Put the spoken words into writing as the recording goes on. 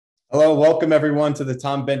Hello, welcome everyone to the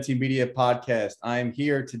Tom Benty Media Podcast. I am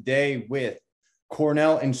here today with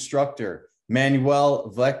Cornell Instructor, Manuel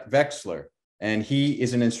Vexler, and he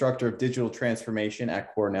is an instructor of digital transformation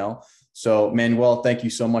at Cornell. So Manuel, thank you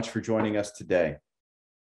so much for joining us today.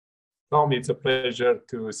 Tom, it's a pleasure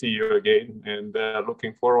to see you again and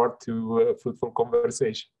looking forward to a fruitful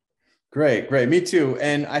conversation. Great. Me too.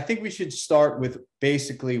 And I think we should start with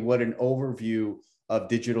basically what an overview of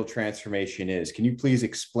digital transformation is. Can you please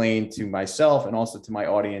explain to myself and also to my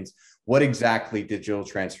audience what exactly digital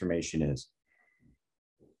transformation is?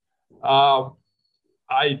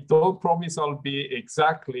 I don't promise I'll be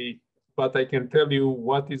exactly, but I can tell you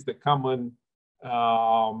what is the common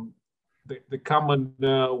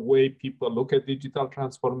way people look at digital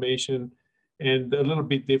transformation, and a little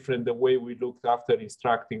bit different the way we looked after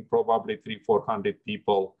instructing probably 300-400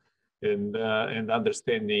 people and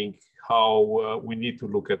understanding how we need to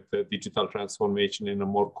look at the digital transformation in a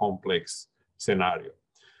more complex scenario.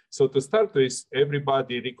 So to start with,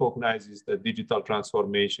 everybody recognizes that digital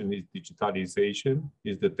transformation is digitalization,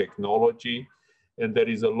 is the technology, and there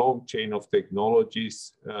is a long chain of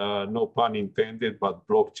technologies, no pun intended, but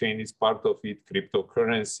blockchain is part of it,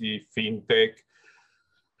 cryptocurrency, fintech,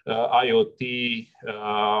 IoT,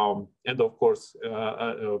 and of course,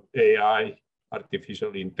 AI,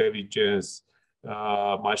 artificial intelligence,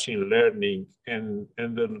 machine learning, and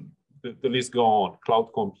the list go on, cloud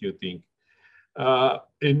computing,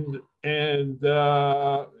 and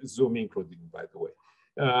Zoom including, by the way.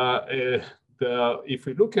 If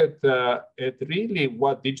we look at really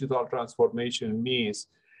what digital transformation means,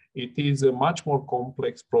 it is a much more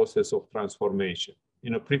complex process of transformation.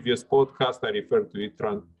 In a previous podcast, I referred to it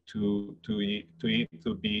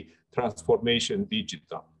to be transformation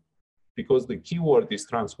digital, because the keyword is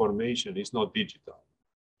transformation, it's not digital.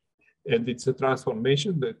 And it's a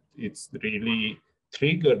transformation that it's really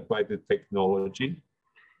triggered by the technology,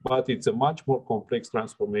 but it's a much more complex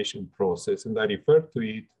transformation process. And I refer to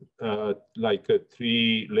it like a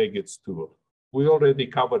three-legged stool. We already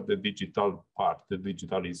covered the digital part, the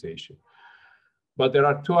digitalization. But there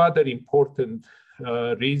are two other important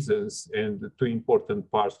reasons and two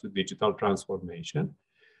important parts to digital transformation.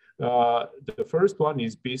 The first one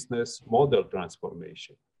is business model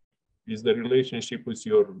transformation. Is the relationship with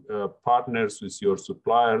your partners, with your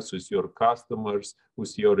suppliers, with your customers,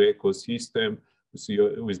 with your ecosystem,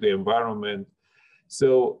 with the environment.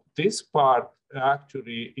 So this part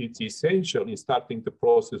actually is essential in starting the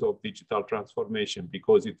process of digital transformation,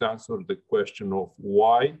 because it answers the question of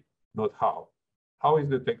why, not how. How is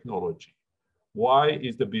the technology? Why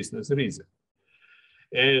is the business reason?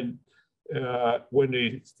 And when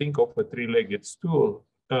we think of a three-legged stool,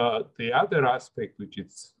 the other aspect which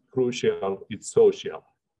is crucial, it's social.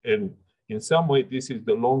 And in some way, this is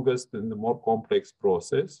the longest and the more complex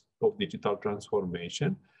process of digital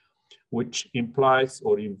transformation, which implies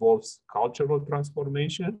or involves cultural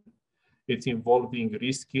transformation. It's involving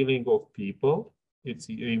reskilling of people. It's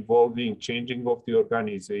involving changing of the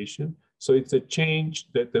organization. So it's a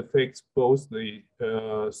change that affects both the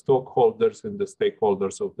stockholders and the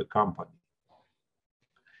stakeholders of the company.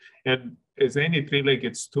 And as any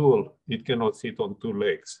three-legged stool, it cannot sit on two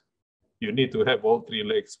legs. You need to have all three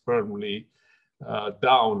legs firmly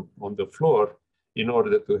down on the floor in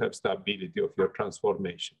order to have stability of your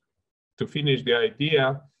transformation. To finish the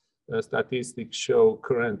idea, statistics show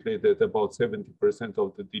currently that about 70%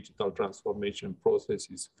 of the digital transformation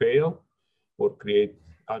processes fail or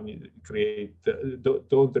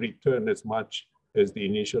don't return as much as the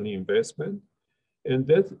initial investment. And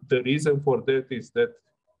that the reason for that is that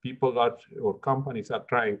people or companies are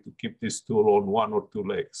trying to keep this tool on one or two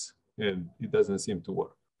legs, and it doesn't seem to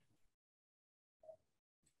work.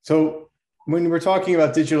 So when we're talking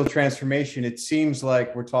about digital transformation, it seems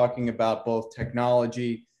like we're talking about both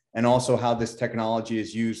technology and also how this technology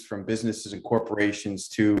is used from businesses and corporations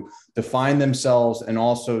to define themselves and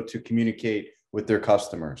also to communicate with their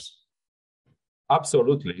customers.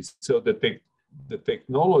 Absolutely. So the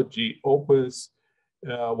technology opens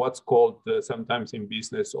what's called sometimes in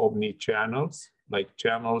business omni-channels, like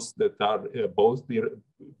channels that are both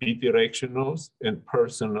bidirectional and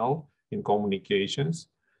personal in communications.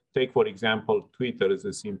 Take, for example, Twitter as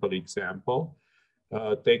a simple example.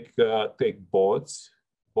 Take bots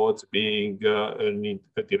being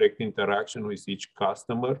a direct interaction with each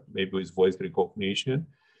customer, maybe with voice recognition.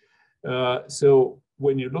 So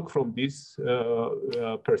when you look from this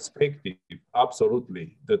perspective,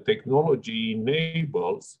 absolutely, the technology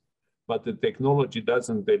enables, but the technology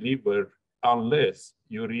doesn't deliver unless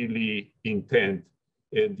you really intend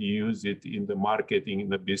and use it in the marketing, in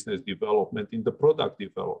the business development, in the product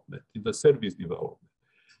development, in the service development.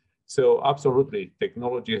 So absolutely,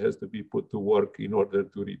 technology has to be put to work in order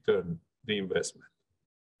to return the investment.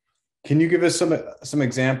 Can you give us some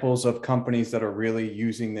examples of companies that are really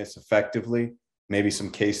using this effectively? Maybe some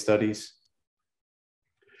case studies?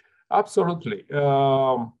 Absolutely.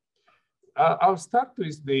 I'll start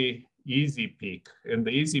with the easy pick, and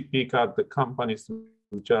the easy pick are the companies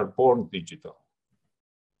which are born digital.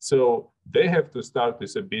 So they have to start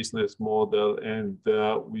with a business model and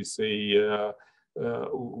with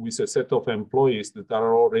a set of employees that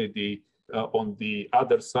are already on the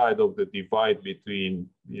other side of the divide between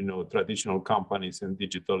traditional companies and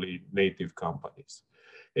digitally native companies.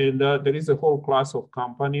 And there is a whole class of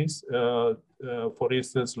companies. For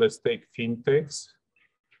instance, let's take fintechs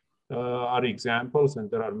are examples,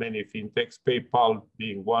 and there are many fintechs, PayPal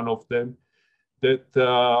being one of them, that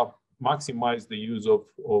maximize the use of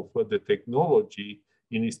the technology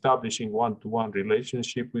in establishing one-to-one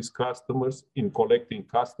relationship with customers, in collecting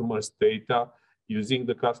customers' data, using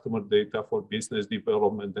the customer data for business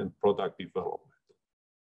development and product development.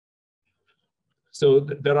 So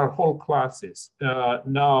there are whole classes.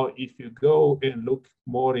 Now, if you go and look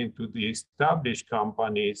more into the established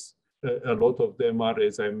companies, a lot of them are,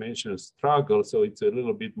 as I mentioned, struggle. So it's a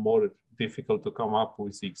little bit more difficult to come up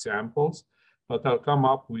with examples. But I'll come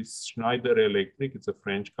up with Schneider Electric. It's a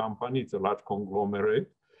French company. It's a large conglomerate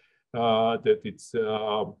that it's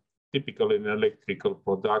typical in electrical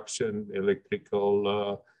production,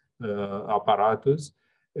 electrical apparatus.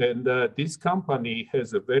 And this company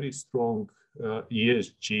has a very strong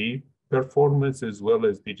ESG performance as well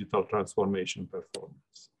as digital transformation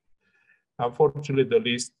performance. Unfortunately, the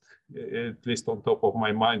list, at least on top of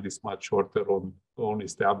my mind, is much shorter on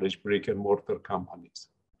established brick and mortar companies.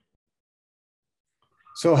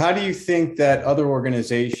 So how do you think that other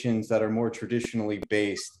organizations that are more traditionally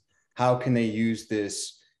based, how can they use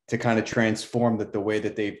this to kind of transform the way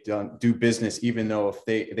that they do business, even though if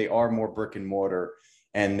they are more brick and mortar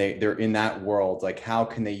and they're in that world, like how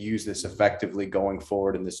can they use this effectively going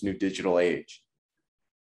forward in this new digital age?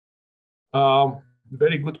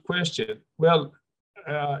 Very good question. Well,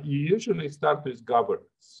 you usually start with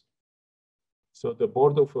governance. So the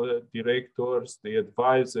board of directors, the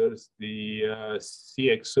advisors, the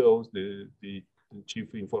CXOs, the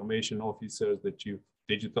chief information officers, the chief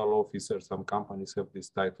digital officers, some companies have this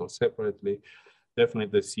title separately,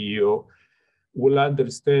 definitely the CEO, will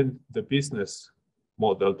understand the business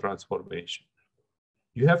model transformation.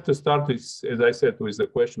 You have to start with, as I said, with the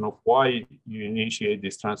question of why you initiate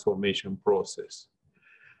this transformation process.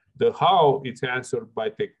 The how, it's answered by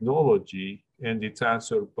technology, and it's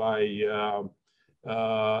answered by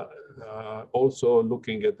also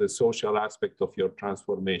looking at the social aspect of your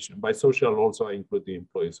transformation. By social, also I include the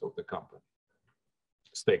employees of the company,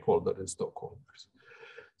 stakeholders and stockholders.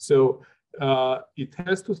 So it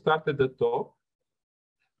has to start at the top.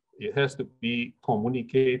 It has to be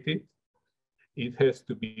communicated. It has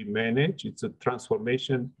to be managed. It's a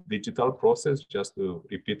transformation digital process, just to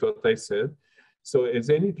repeat what I said. So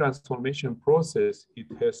as any transformation process, it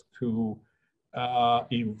has to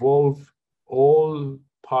involve all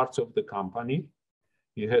parts of the company.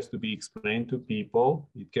 It has to be explained to people.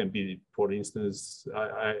 It can be, for instance,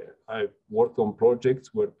 I worked on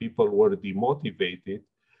projects where people were demotivated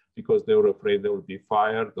because they were afraid they would be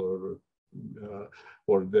fired or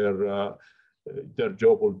their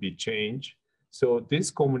job will be changed. So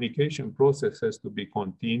this communication process has to be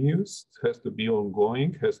continuous, has to be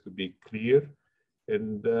ongoing, has to be clear,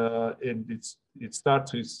 and it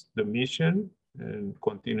starts with the mission and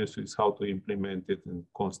continues with how to implement it in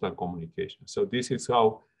constant communication. So this is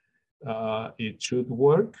how it should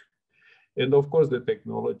work. And of course, the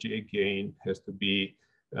technology, again, has to be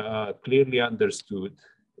clearly understood.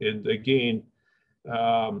 And again,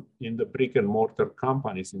 in the brick and mortar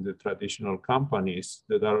companies, in the traditional companies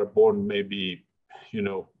that are born maybe,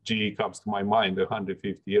 GE comes to my mind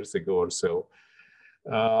 150 years ago or so,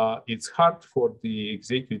 it's hard for the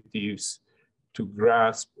executives to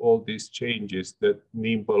grasp all these changes that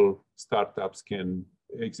nimble startups can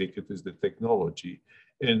execute with the technology.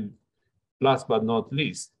 And last but not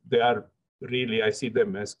least, they are really, I see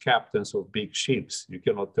them as captains of big ships. You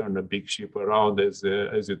cannot turn a big ship around as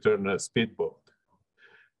you turn a speedboat.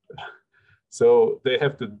 So they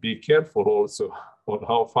have to be careful also on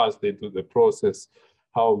how fast they do the process,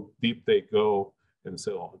 how deep they go, and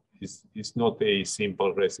so on. It's not a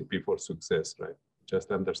simple recipe for success, right?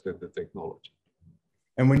 Just understand the technology.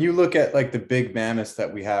 And when you look at like the big mammoths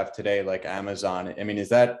that we have today, like Amazon, I mean, is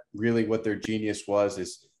that really what their genius was,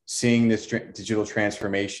 is seeing this digital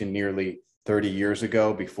transformation nearly 30 years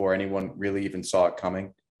ago before anyone really even saw it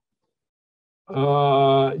coming?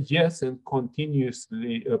 Yes, and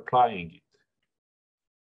continuously applying it.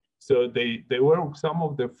 So they were some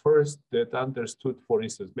of the first that understood, for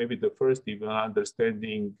instance, maybe the first even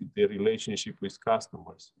understanding the relationship with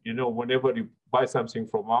customers. You know, whenever you buy something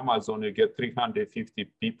from Amazon, you get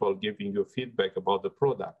 350 people giving you feedback about the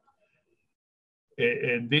product.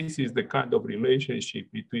 And this is the kind of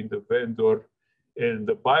relationship between the vendor and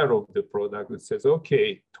the buyer of the product that says,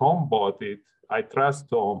 okay, Tom bought it. I trust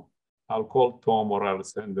Tom. I'll call Tom or I'll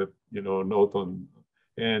send a note on,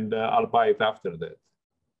 and I'll buy it after that.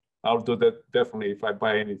 I'll do that definitely if I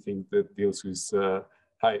buy anything that deals with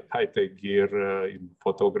high-tech gear in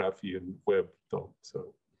photography and web.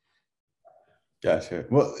 So. Gotcha.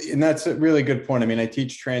 Well, and that's a really good point. I mean, I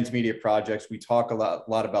teach transmedia projects. We talk a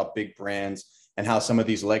lot about big brands and how some of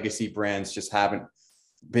these legacy brands just haven't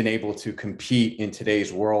been able to compete in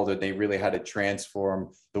today's world, and they really had to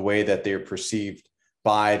transform the way that they're perceived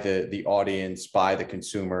by the audience, by the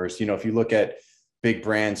consumers. You know, if you look at big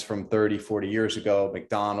brands from 30, 40 years ago,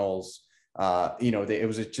 McDonald's, it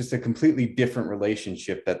was just a completely different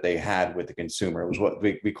relationship that they had with the consumer. It was what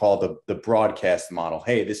we call the broadcast model.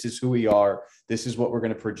 Hey, this is who we are. This is what we're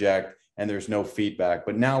going to project. And there's no feedback.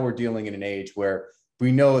 But now we're dealing in an age where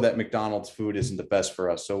we know that McDonald's food isn't the best for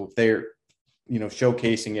us. So if they're,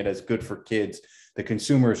 showcasing it as good for kids, the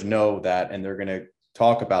consumers know that, and they're going to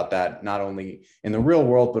talk about that not only in the real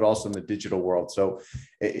world, but also in the digital world. So,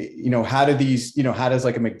 how does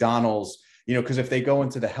like a McDonald's, because if they go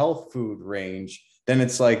into the health food range, then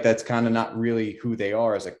it's like, that's kind of not really who they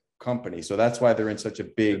are as a company. So that's why they're in such a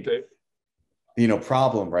big,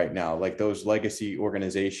 problem right now, like those legacy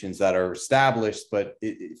organizations that are established, but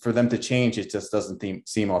for them to change, it just doesn't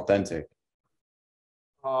seem authentic.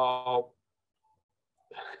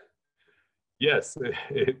 Yes,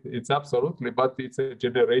 it's absolutely, but it's a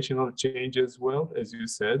generational change as well, as you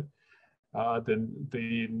said.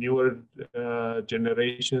 The newer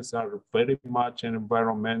generations are very much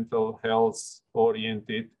environmental health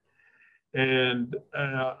oriented. And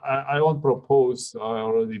I won't propose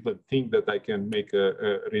or even think that I can make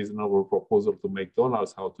a reasonable proposal to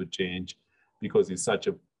McDonald's how to change, because it's such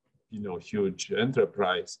a huge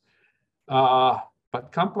enterprise.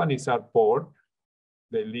 But companies are born,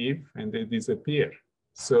 they leave, and they disappear.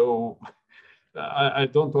 So I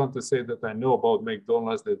don't want to say that I know about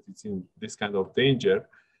McDonald's, that it's in this kind of danger,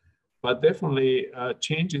 but definitely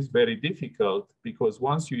change is very difficult, because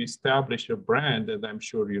once you establish a brand, and I'm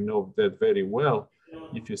sure you know that very well,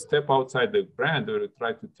 if you step outside the brand or you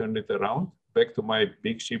try to turn it around, back to my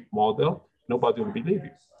big ship model, nobody will believe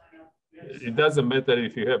you. It doesn't matter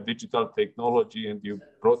if you have digital technology and you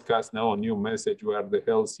broadcast now a new message, we are the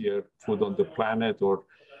healthier food on the planet, or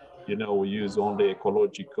we use only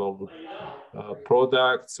ecological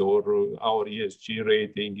products, or our ESG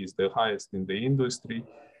rating is the highest in the industry.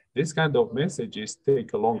 This kind of messages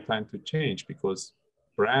take a long time to change, because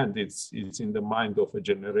brand it's in the mind of a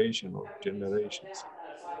generation or generations.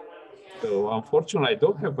 So unfortunately, I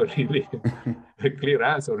don't have a really a clear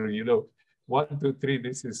answer. 1, 2, 3.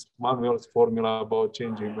 This is Manuel's formula about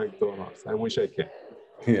changing McDonald's. I wish I can.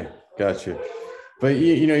 Yeah, gotcha. But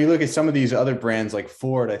you look at some of these other brands like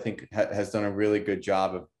Ford, I think has done a really good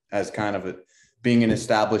job of as kind of being an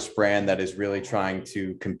established brand that is really trying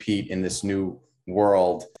to compete in this new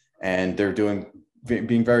world, and they're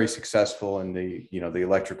being very successful in the the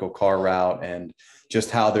electrical car route, and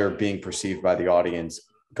just how they're being perceived by the audience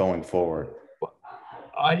going forward.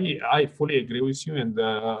 I fully agree with you. And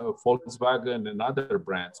Volkswagen and other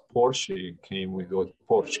brands, Porsche came with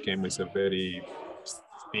a very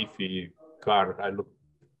spiffy car. I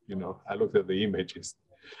looked at the images.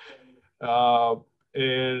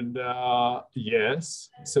 Yes,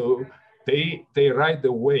 so they ride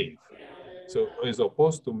the wave. So as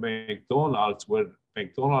opposed to McDonald's, where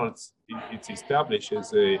McDonald's it's established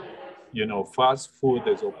as a fast food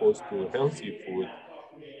as opposed to healthy food,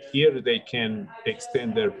 here they can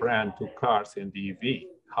extend their brand to cars and EV.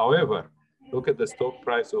 However, look at the stock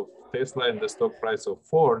price of Tesla and the stock price of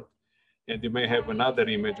Ford, and you may have another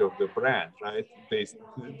image of the brand, right?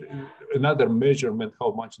 Another measurement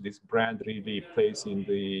how much this brand really plays in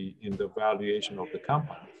the valuation of the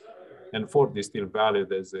company. And Ford is still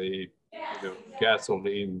valued as a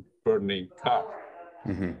gasoline burning car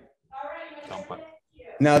company.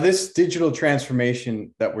 Now, this digital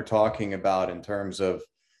transformation that we're talking about in terms of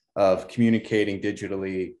communicating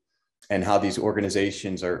digitally, and how these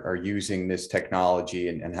organizations are using this technology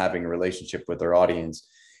and having a relationship with their audience,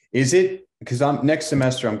 is it, because next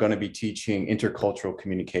semester I'm going to be teaching intercultural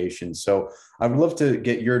communication. So I would love to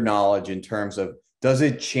get your knowledge in terms of Does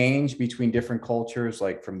it change between different cultures,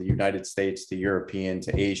 like from the United States to European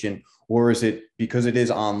to Asian, or is it, because it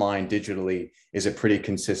is online digitally, is it pretty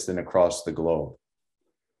consistent across the globe?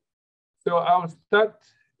 So I'll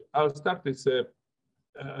start with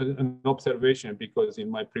an observation, because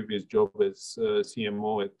in my previous job as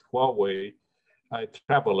CMO at Huawei, I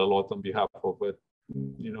travel a lot on behalf of a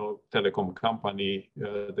telecom company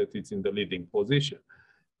that is in the leading position.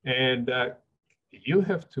 And you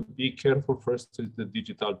have to be careful first with the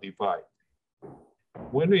digital divide.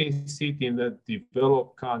 When we sit in a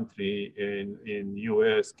developed country in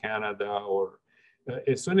US, Canada, or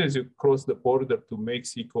as soon as you cross the border to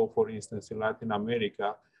Mexico, for instance, in Latin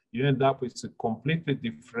America, you end up with a completely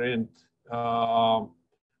different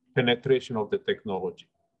penetration of the technology.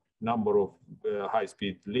 Number of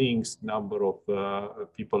high-speed links, number of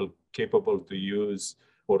people capable to use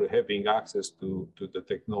or having access to the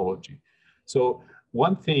technology. So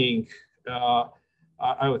one thing,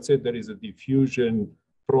 I would say there is a diffusion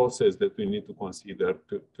process that we need to consider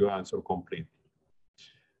to answer completely.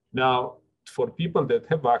 Now, for people that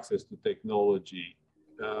have access to technology,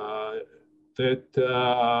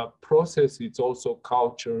 that process is also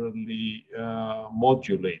culturally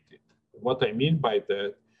modulated. What I mean by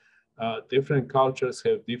that, different cultures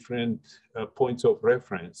have different points of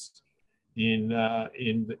reference in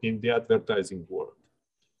the advertising world.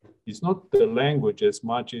 It's not the language as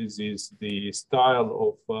much as is the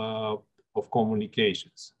style of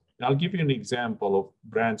communications. I'll give you an example of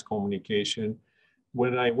brands communication.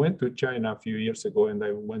 When I went to China a few years ago, and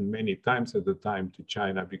I went many times at the time to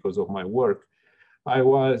China because of my work, it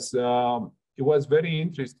was very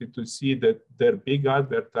interesting to see that their big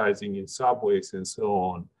advertising in subways and so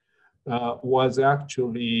on was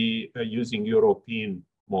actually using European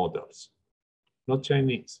models, not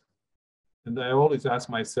Chinese. And I always ask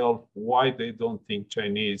myself why they don't think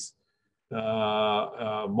Chinese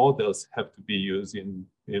models have to be used in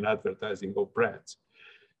advertising of brands.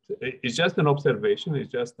 It's just an observation, it's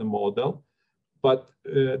just a model, but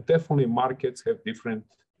definitely markets have different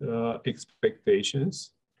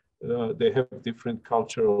expectations. They have different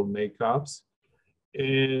cultural makeups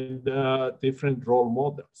and different role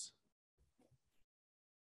models.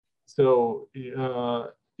 So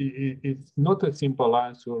it's not a simple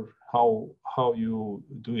answer how you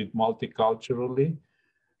do it multiculturally.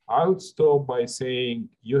 I would start by saying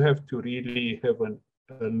you have to really have a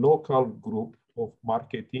local group of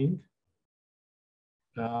marketing.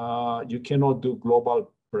 You cannot do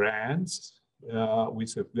global brands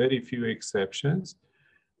with a very few exceptions.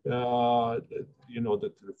 For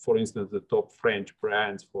instance, the top French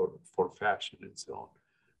brands for fashion and so on.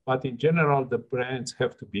 But in general, the brands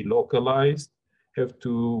have to be localized,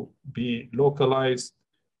 to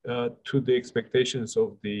the expectations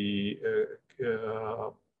of the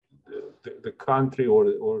country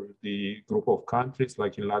or the group of countries,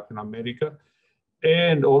 like in Latin America,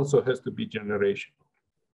 and also has to be generational,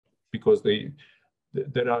 because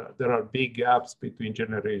there are big gaps between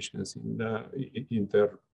generations in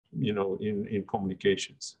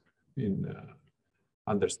communications, in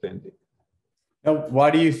understanding. Now, why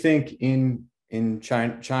do you think in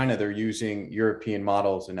China they're using European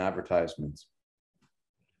models in advertisements?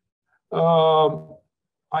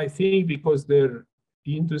 I think because their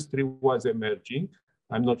industry was emerging.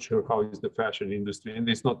 I'm not sure how is the fashion industry, and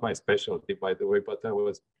it's not my specialty, by the way, but I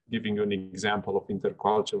was giving you an example of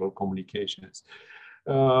intercultural communications.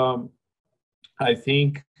 I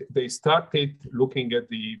think they started looking at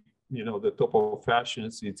the top of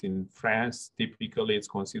fashions. It's in France. Typically, it's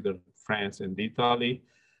considered France and Italy.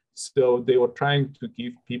 So they were trying to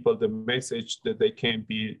give people the message that they can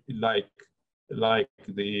be like the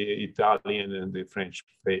Italian and the French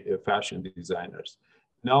fashion designers.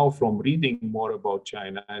 Now, from reading more about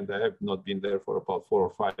China, and I have not been there for about 4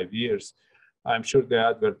 or 5 years, I'm sure the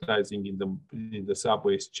advertising in the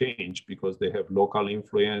subways changed, because they have local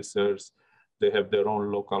influencers, they have their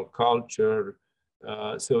own local culture.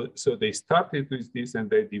 So they started with this and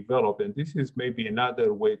they developed, and this is maybe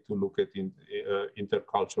another way to look at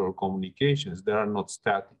intercultural communications. They are not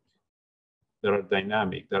static, they are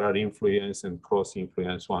dynamic, there are influence and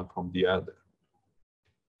cross-influence one from the other.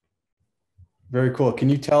 Very cool. Can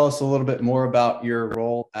you tell us a little bit more about your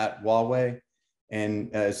role at Huawei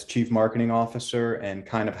and as Chief Marketing Officer, and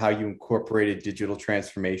kind of how you incorporated digital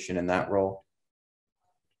transformation in that role?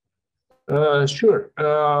 Sure.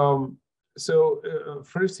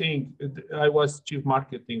 First thing, I was Chief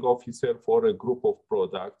Marketing Officer for a group of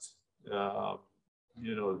products.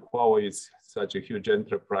 Huawei is such a huge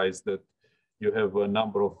enterprise that you have a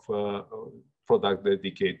number of product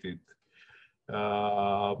dedicated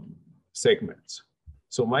segments.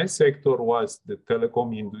 So my sector was the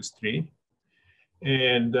telecom industry.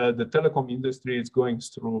 And the telecom industry is going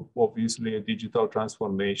through, obviously, a digital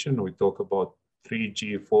transformation. We talk about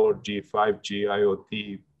 3G, 4G, 5G,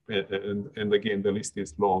 IoT, and again, the list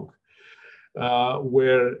is long,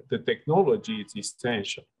 where the technology is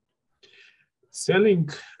essential. Selling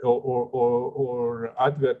or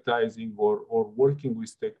advertising or working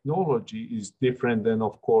with technology is different than,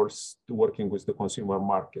 of course, working with the consumer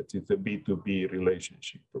markets. It's a B2B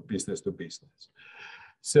relationship, or business to business.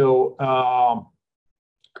 So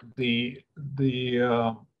the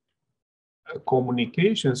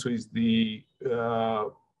communications with the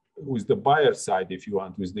buyer side, if you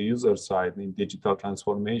want, with the user side in digital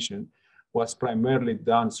transformation was primarily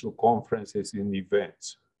done through conferences and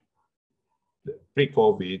events.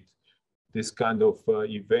 Pre-COVID, this kind of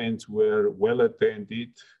events were well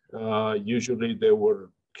attended. Usually they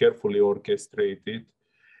were carefully orchestrated,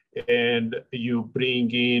 and you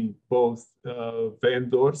bring in both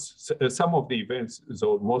vendors. Some of the events,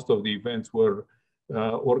 so most of the events were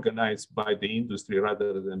organized by the industry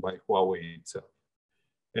rather than by Huawei itself.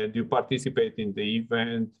 And you participate in the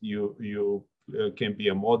event, you can be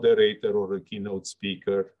a moderator or a keynote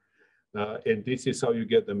speaker. And this is how you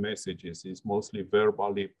get the messages. It's mostly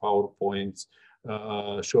verbally, PowerPoints,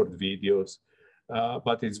 short videos.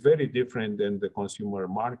 But it's very different than the consumer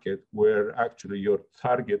market, where actually your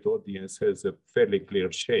target audience has a fairly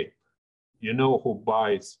clear shape. You know who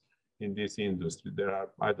buys in this industry. There are,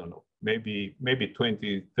 I don't know, maybe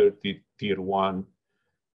 20, 30 tier one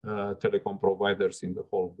telecom providers in the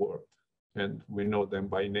whole world. And we know them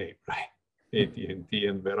by name, right? AT&T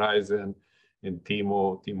and Verizon, and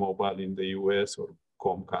T-Mobile in the US, or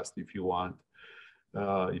Comcast if you want,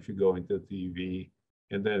 if you go into TV.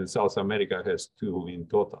 And then South America has two in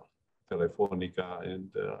total, Telefonica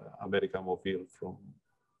and América Móvil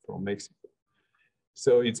from Mexico.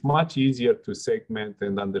 So it's much easier to segment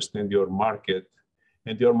and understand your market,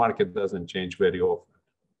 and your market doesn't change very often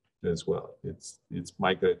as well. It's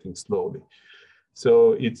migrating slowly.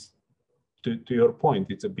 So it's, to your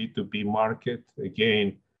point, it's a B2B market.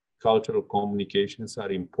 Again, cultural communications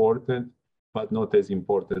are important, but not as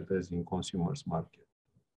important as in consumers market.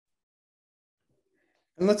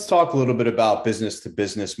 And let's talk a little bit about business to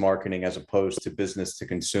business marketing as opposed to business to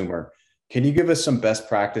consumer. Can you give us some best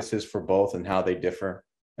practices for both and how they differ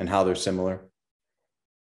and how they're similar?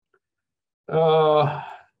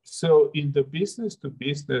 So in the business to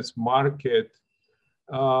business market,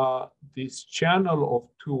 this channel of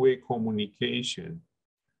two-way communication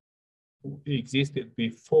existed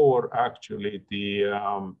before actually the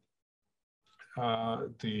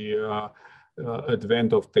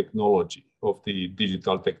advent of technology, of the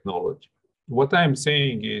digital technology. What I'm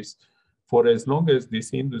saying is, for as long as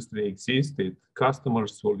this industry existed,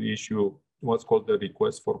 customers will issue what's called the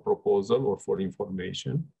request for proposal or for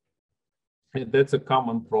information. And that's a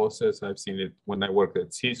common process. I've seen it when I worked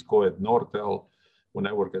at Cisco, at Nortel, when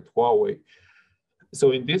I worked at Huawei.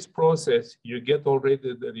 So in this process, you get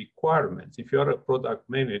already the requirements. If you're a product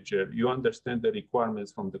manager, you understand the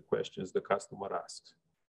requirements from the questions the customer asks.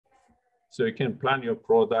 So you can plan your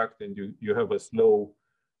product, and you have a slow,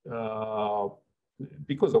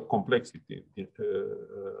 because of complexity,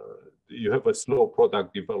 you have a slow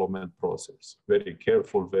product development process, very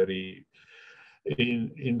careful, very,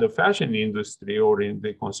 in the fashion industry or in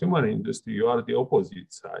the consumer industry, you are the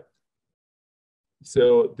opposite side.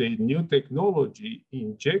 So the new technology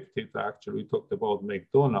injected, actually talked about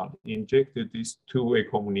McDonald's, injected this two-way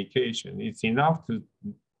communication. It's enough to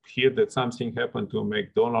hear that something happened to a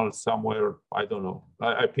McDonald's somewhere, I don't know.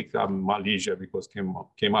 I picked up Malaysia because came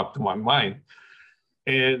up to my mind.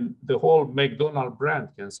 And the whole McDonald's brand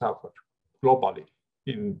can suffer globally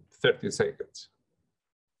in 30 seconds,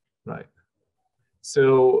 right?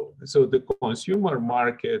 So the consumer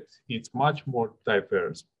market, it's much more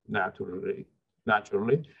diverse naturally,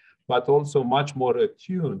 but also much more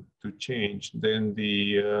attuned to change than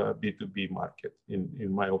the B2B market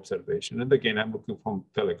in my observation. And again, I'm looking from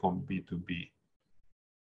telecom B2B.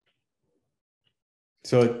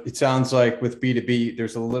 So it sounds like with B2B,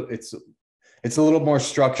 there's a little, it's a little more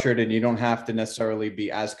structured, and you don't have to necessarily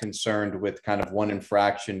be as concerned with kind of one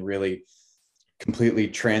infraction really completely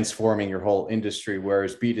transforming your whole industry.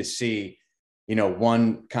 Whereas B2C, you know,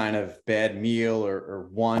 one kind of bad meal or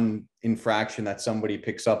one infraction that somebody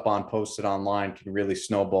picks up on, posted online, can really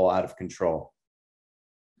snowball out of control.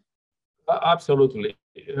 Absolutely.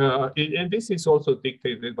 And this is also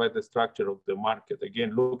dictated by the structure of the market.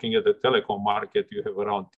 Again, looking at the telecom market, you have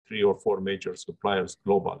around 3 or 4 major suppliers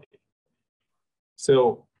globally.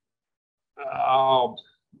 So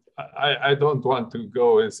I don't want to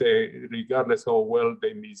go and say, regardless how well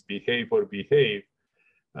they misbehave or behave,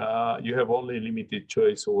 you have only limited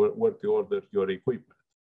choice where to order your equipment.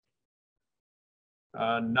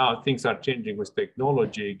 Now things are changing with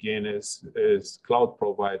technology again as cloud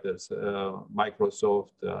providers,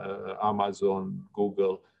 Microsoft, Amazon,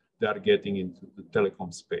 Google, they are getting into the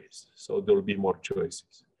telecom space. So there will be more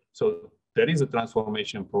choices. So there is a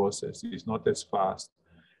transformation process. It's not as fast.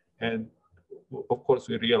 And of course,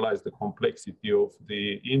 we realize the complexity of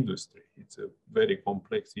the industry. It's a very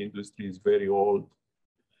complex industry, it's very old,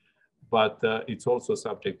 but it's also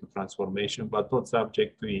subject to transformation, but not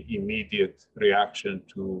subject to immediate reaction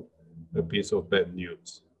to a piece of bad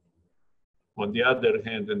news. On the other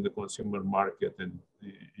hand, in the consumer market, and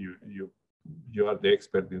you are the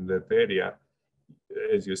expert in that area,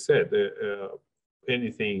 as you said,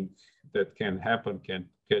 anything that can happen can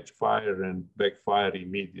catch fire and backfire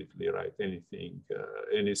immediately, right? Anything,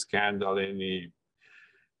 any scandal, any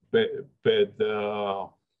bad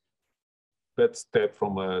step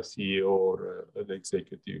from a CEO or an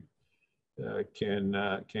executive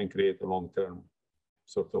can create a long-term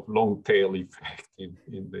sort of long tail effect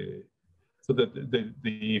in the. So that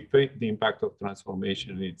the impact of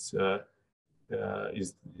transformation is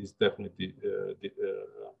definitely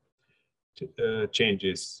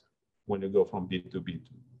changes when you go from B2B to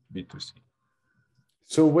B2C.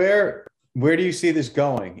 So where do you see this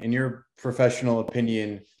going in your professional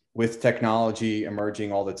opinion, with technology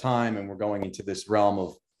emerging all the time, and we're going into this realm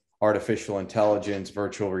of artificial intelligence,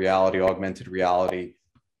 virtual reality, augmented reality?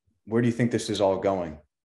 Where do you think this is all going?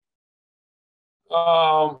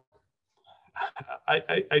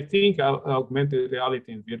 I think augmented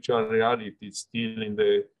reality and virtual reality is still in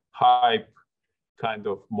the hype kind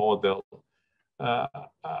of model.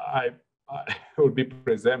 I would be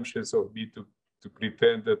presumptuous of me to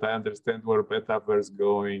pretend that I understand where metaverse is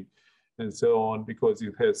going and so on, because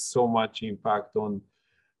it has so much impact on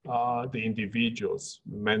the individuals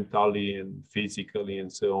mentally and physically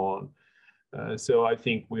and so on. So I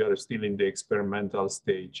think we are still in the experimental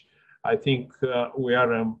stage. I think we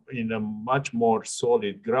are in a much more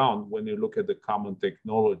solid ground when you look at the common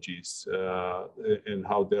technologies and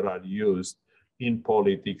how they are used in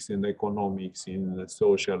politics, in economics, in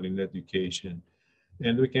social, in education.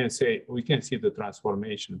 And we can see the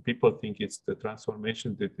transformation. People think it's the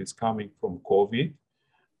transformation that is coming from COVID,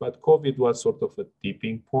 but COVID was sort of a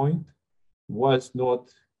tipping point, was not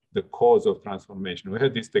the cause of transformation. We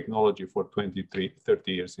had this technology for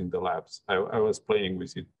 30 years in the labs. I was playing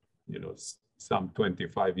with it, some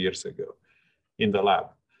 25 years ago in the lab.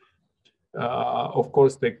 Of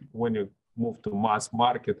course, when you move to mass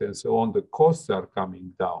market and so on, the costs are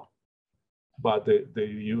coming down, but the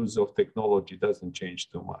use of technology doesn't change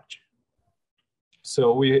too much.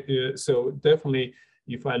 So so definitely,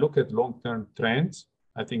 if I look at long-term trends,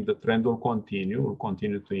 I think the trend will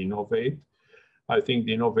continue to innovate. I think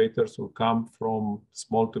the innovators will come from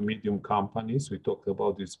small to medium companies. We talked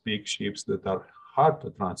about these big ships that are hard to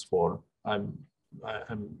transform. I'm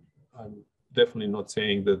definitely not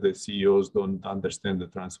saying that the CEOs don't understand the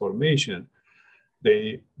transformation.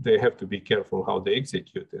 They have to be careful how they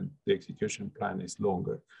execute, and the execution plan is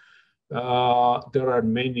longer. There are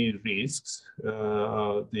many risks.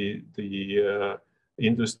 The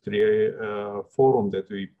industry forum that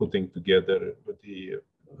we're putting together with the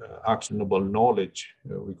Actionable Knowledge,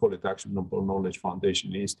 we call it Actionable Knowledge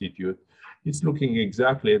Foundation Institute, it's looking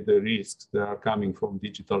exactly at the risks that are coming from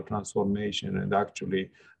digital transformation and actually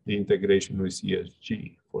the integration with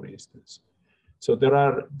ESG, for instance. So there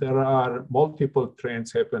are multiple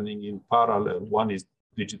trends happening in parallel. One is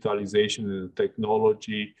digitalization and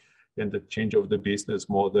technology and the change of the business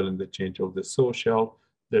model and the change of the social.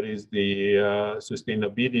 There is the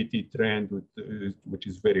sustainability trend, which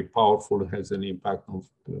is very powerful, has an impact on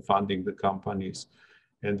funding the companies.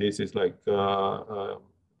 And this is like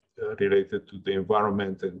related to the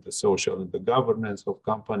environment and the social and the governance of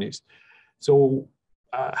companies. So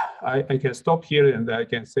I can stop here and I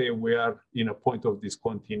can say we are in a point of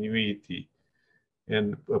discontinuity.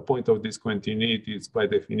 And a point of discontinuity is by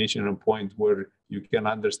definition a point where you can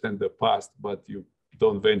understand the past, but you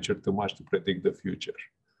don't venture too much to predict the future.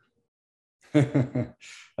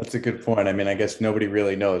 That's a good point. I mean, I guess nobody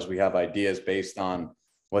really knows. We have ideas based on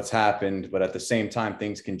what's happened, but at the same time,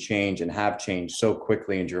 things can change and have changed so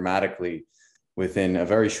quickly and dramatically within a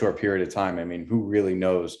very short period of time. I mean, who really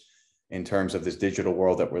knows in terms of this digital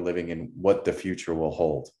world that we're living in, what the future will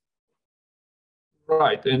hold?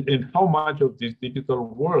 Right, and how much of this digital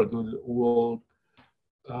world will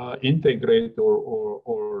integrate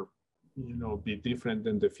or be different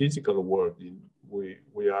than the physical world in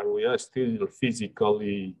we are still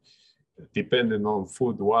physically dependent on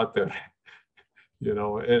food, water,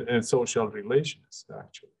 and social relations,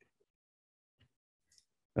 actually.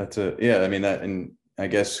 I mean, that, and I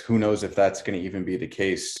guess who knows if that's going to even be the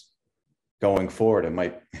case going forward. It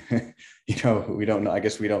might, we don't know. I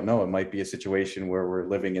guess we don't know. It might be a situation where we're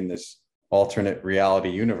living in this alternate reality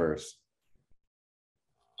universe.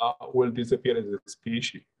 Will disappear as a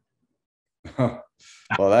species.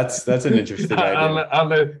 Well, that's an interesting idea.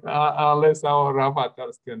 Unless our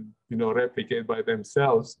avatars can, replicate by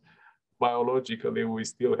themselves, biologically, we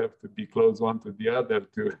still have to be close one to the other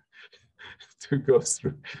to go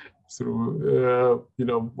through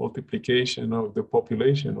multiplication of the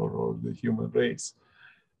population or the human race.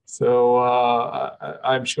 So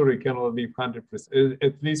I'm sure we cannot live 100%.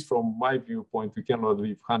 At least from my viewpoint, we cannot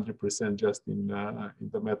live 100% just in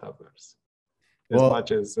the metaverse, as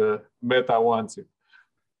much as Meta wants it.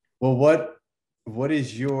 Well, what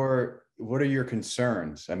are your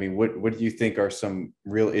concerns? I mean, what do you think are some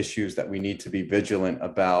real issues that we need to be vigilant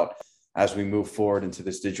about as we move forward into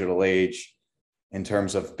this digital age, in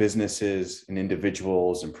terms of businesses and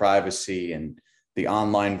individuals and privacy and the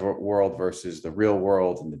online world versus the real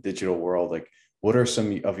world and the digital world? Like, what are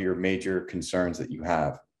some of your major concerns that you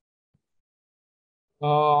have?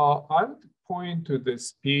 I would point to the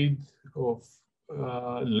speed of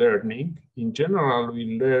learning. In general,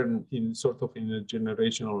 we learn in a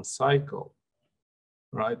generational cycle,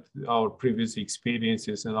 right? Our previous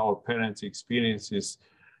experiences and our parents' experiences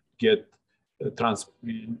get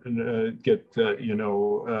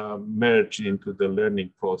merged into the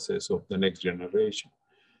learning process of the next generation.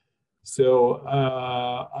 So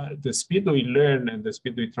the speed we learn and the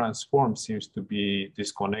speed we transform seems to be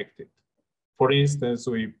disconnected. For instance,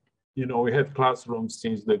 we had classrooms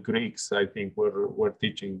since the Greeks, I think, were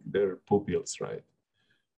teaching their pupils, right,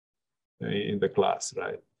 in the class,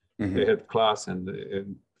 right? Mm-hmm. They had class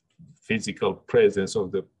and physical presence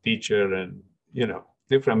of the teacher and,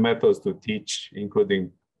 different methods to teach,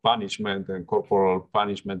 including punishment and corporal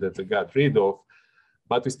punishment that they got rid of,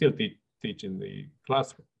 but we still teach in the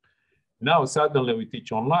classroom. Now, suddenly we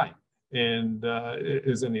teach online. And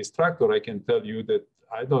as an instructor, I can tell you that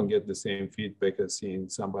I don't get the same feedback as seeing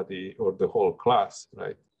somebody or the whole class,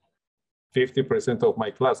 right? 50% of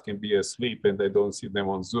my class can be asleep and I don't see them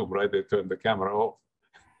on Zoom, right? They turn the camera off.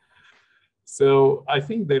 So I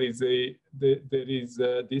think there is a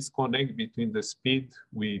disconnect between the speed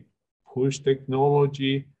we push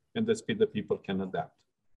technology and the speed that people can adapt.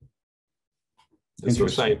 The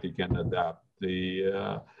society can adapt,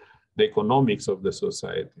 the economics of the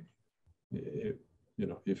society.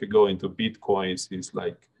 If you go into Bitcoins, it's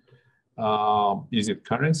like, is it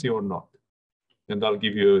currency or not? And I'll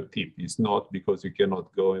give you a tip. It's not, because you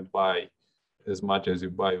cannot go and buy as much as you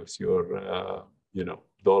buy with your,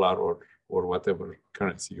 dollar or whatever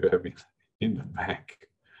currency you have in the bank.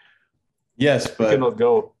 Yes, but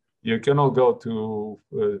you cannot go to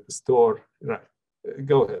a store. Right.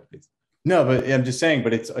 Go ahead, please. No, but I'm just saying,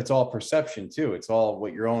 but it's all perception too. It's all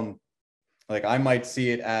what your own, like, I might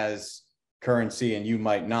see it as currency and you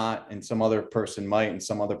might not, and some other person might, and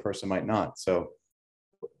some other person might not. So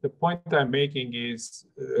the point I'm making is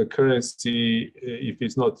a currency, if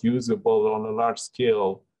it's not usable on a large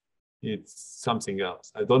scale, it's something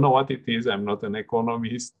else. I don't know what it is. I'm not an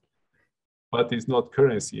economist, but it's not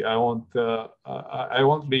currency. I won't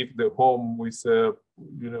leave the home with a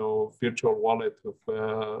virtual wallet of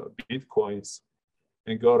Bitcoins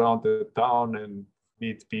and go around the town and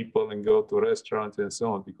meet people and go to restaurants and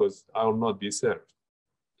so on, because I will not be served.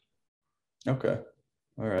 Okay.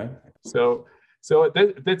 All right. So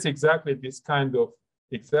that's exactly this kind of,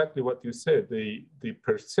 exactly what you said. The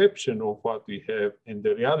perception of what we have and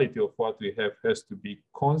the reality of what we have has to be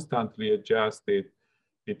constantly adjusted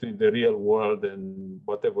between the real world and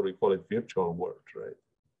whatever we call it, virtual world, right?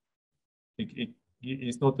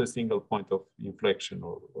 It's not a single point of inflection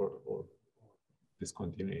or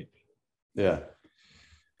discontinuity. Yeah.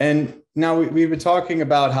 And now we've been talking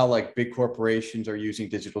about how, like, big corporations are using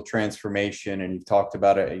digital transformation, and you've talked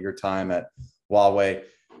about it at your time at Huawei.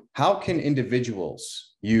 How can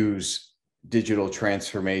individuals use digital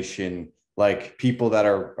transformation, like people that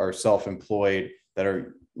are self-employed, that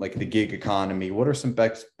are like the gig economy? What are some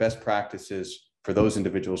best practices for those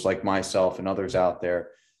individuals like myself and others out there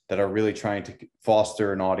that are really trying to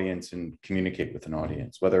foster an audience and communicate with an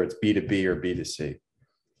audience, whether it's B2B or B2C?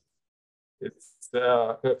 It's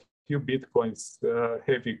a few Bitcoins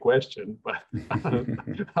heavy question, but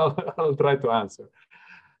I'll try to answer.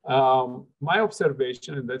 My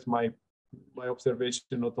observation, and that's my observation,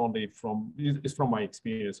 not only from my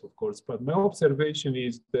experience, of course, but my observation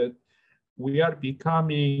is that we are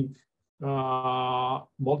becoming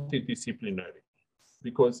multidisciplinary,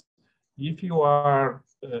 because if you are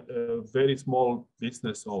a very small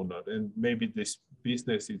business owner and maybe this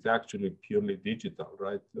business is actually purely digital,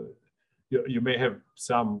 right? You may have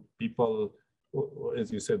some people,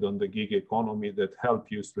 as you said, on the gig economy that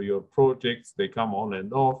help you through your projects. They come on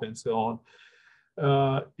and off and so on.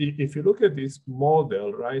 If you look at this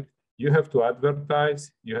model, right, you have to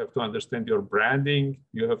advertise, you have to understand your branding,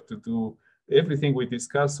 you have to do everything we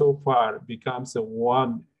discussed so far becomes a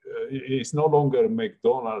one. It's no longer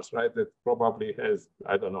McDonald's, right? That probably has,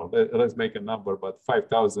 I don't know, let's make a number, but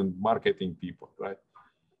 5,000 marketing people, right?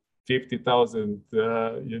 50,000,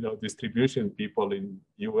 distribution people in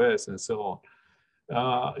US and so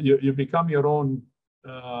on. You become your own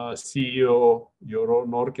CEO, your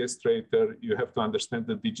own orchestrator. You have to understand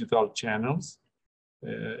the digital channels.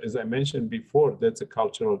 As I mentioned before, that's a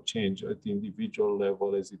cultural change at the individual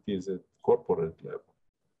level as it is at corporate level.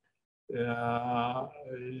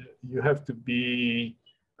 You have to be,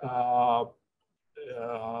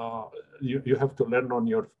 you have to learn on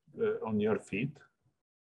your feet.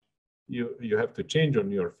 You have to change on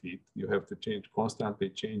your feet. You have to constantly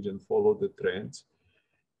change and follow the trends.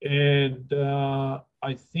 And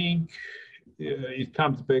I think it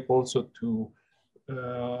comes back also to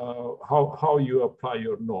how you apply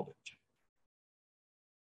your knowledge,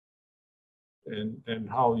 and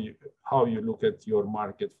how you look at your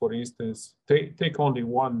market. For instance, take only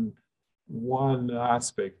one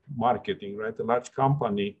aspect, marketing, right? A large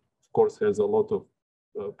company, of course, has a lot of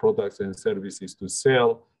products and services to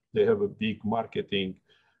sell. They have a big marketing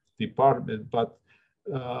department, but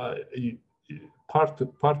part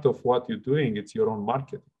of what you're doing, it's your own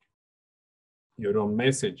marketing, your own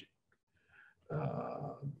messaging.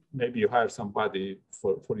 Maybe you hire somebody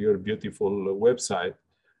for your beautiful website,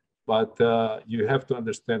 but you have to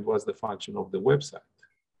understand what's the function of the website.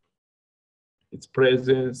 Its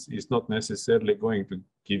presence is not necessarily going to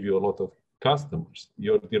give you a lot of customers.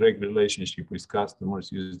 Your direct relationship with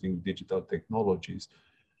customers using digital technologies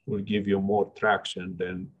will give you more traction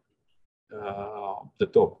than the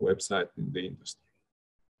top website in the industry.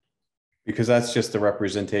 Because that's just a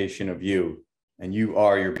representation of you, and you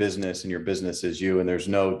are your business and your business is you, and there's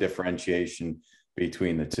no differentiation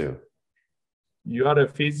between the two. You are a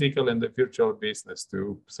physical and a virtual business,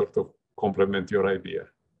 to sort of complement your idea.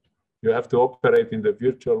 You have to operate in the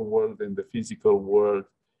virtual world and the physical world,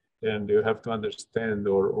 and you have to understand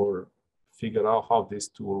or figure out how these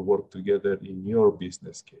two will work together in your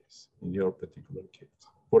business case, in your particular case.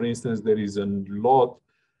 For instance, there is a lot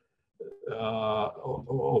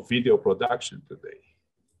of video production today.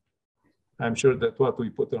 I'm sure that what we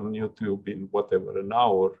put on YouTube in whatever, an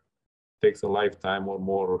hour, takes a lifetime or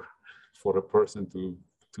more for a person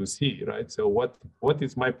to see, right? So what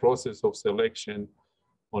is my process of selection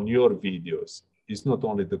on your videos? It's not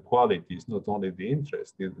only the quality, it's not only the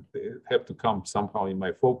interest. They have to come somehow in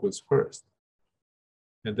my focus first.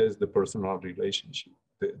 And there's the personal relationship,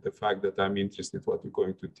 the fact that I'm interested in what you're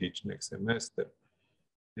going to teach next semester.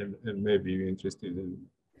 And maybe you're interested in,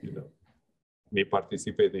 me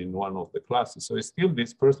participating in one of the classes. So it's still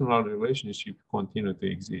this personal relationship continue to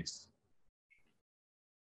exist.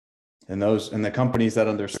 And the companies that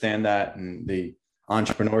understand that, and the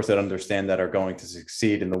entrepreneurs that understand that, are going to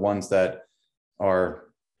succeed. And the ones that are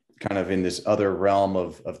kind of in this other realm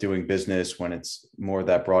of doing business, when it's more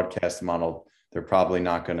that broadcast model, they're probably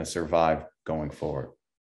not going to survive going forward.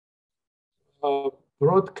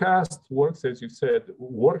 Broadcast works, as you said,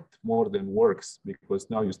 worked more than works, because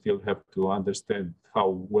now you still have to understand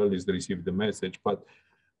how well is received the message, but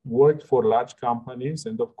worked for large companies.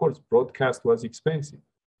 And of course, broadcast was expensive.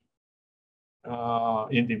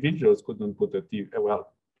 Individuals couldn't put a TV,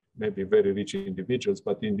 well, maybe very rich individuals,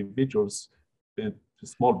 but individuals, the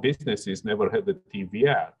small businesses never had a TV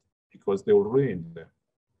ad because they were ruined them.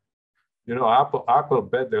 Apple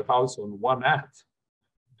bet their house on one ad,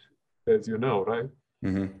 as you know, right?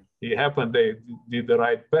 Mm-hmm. It happened they did the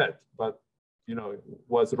right bet, but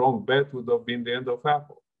was wrong bet would have been the end of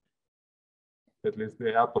Apple, at least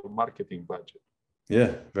the Apple marketing budget.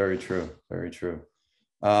 Yeah, very true, very true.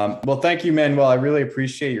 Well, thank you, Manuel. I really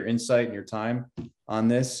appreciate your insight and your time on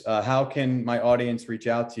this. How can my audience reach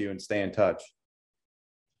out to you and stay in touch?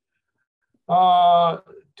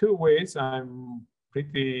 Two ways. I'm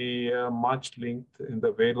pretty much linked and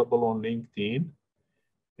available on LinkedIn.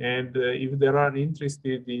 And if they are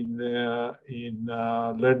interested in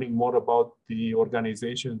learning more about the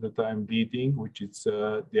organization that I'm leading, which is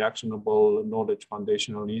the Actionable Knowledge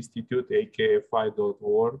Foundational Institute,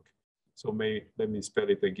 akfi.org. So let me spell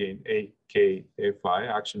it again, AKFI,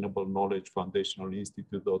 Actionable Knowledge Foundational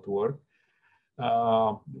Institute.org.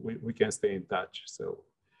 we can stay in touch. So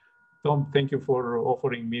Tom, thank you for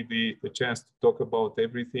offering me the chance to talk about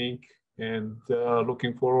everything, and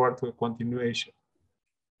looking forward to a continuation.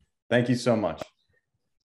 Thank you so much.